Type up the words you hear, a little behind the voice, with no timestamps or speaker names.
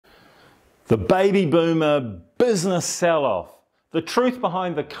The baby boomer business sell-off. The truth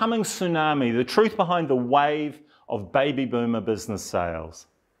behind the coming tsunami, the truth behind the wave of baby boomer business sales.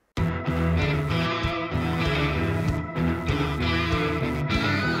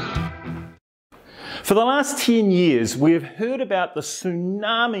 For the last 10 years, we have heard about the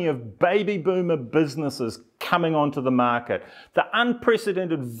tsunami of baby boomer businesses coming onto the market, the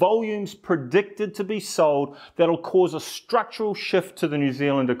unprecedented volumes predicted to be sold that'll cause a structural shift to the New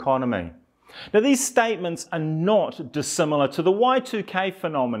Zealand economy. Now, these statements are not dissimilar to the Y2K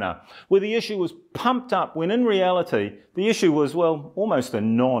phenomena, where the issue was pumped up when in reality, the issue was, well, almost a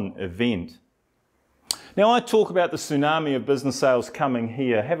non-event. Now, I talk about the tsunami of business sales coming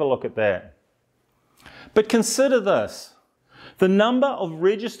here. Have a look at that. But consider this. The number of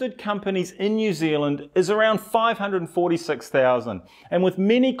registered companies in New Zealand is around 546,000, and with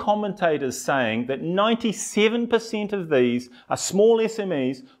many commentators saying that 97% of these are small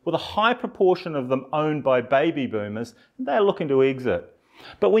SMEs, with a high proportion of them owned by baby boomers, and they're looking to exit.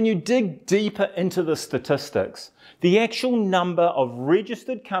 But when you dig deeper into the statistics, the actual number of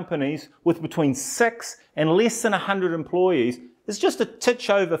registered companies with between 6 and less than 100 employees is just a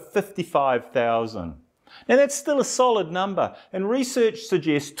titch over 55,000. Now that's still a solid number, and research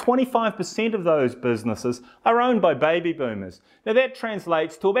suggests 25% of those businesses are owned by baby boomers. Now that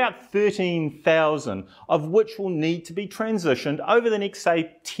translates to about 13,000, of which will need to be transitioned over the next,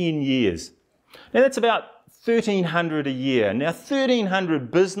 say, 10 years. Now that's about 1,300 a year. Now 1,300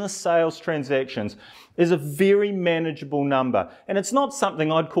 business sales transactions is a very manageable number, and it's not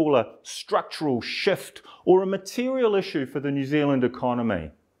something I'd call a structural shift or a material issue for the New Zealand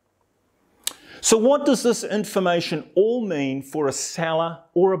economy. So what does this information all mean for a seller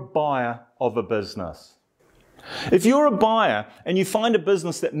or a buyer of a business? If you're a buyer and you find a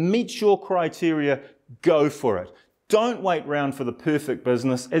business that meets your criteria, go for it. Don't wait around for the perfect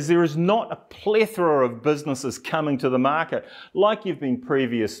business, as there is not a plethora of businesses coming to the market like you've been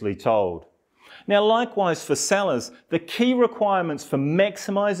previously told. Now, likewise for sellers, the key requirements for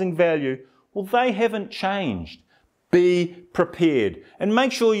maximizing value, well, they haven't changed. Be prepared and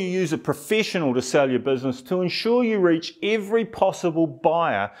make sure you use a professional to sell your business to ensure you reach every possible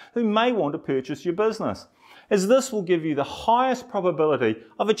buyer who may want to purchase your business, as this will give you the highest probability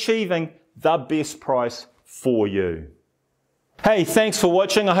of achieving the best price for you. Hey, thanks for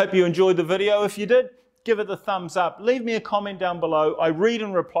watching. I hope you enjoyed the video. If you did, give it the thumbs up. Leave me a comment down below. I read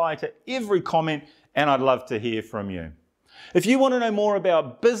and reply to every comment, and I'd love to hear from you. If you want to know more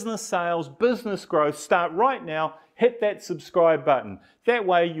about business sales, business growth, start right now. Hit that subscribe button. That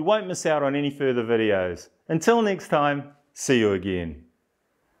way you won't miss out on any further videos. Until next time, see you again.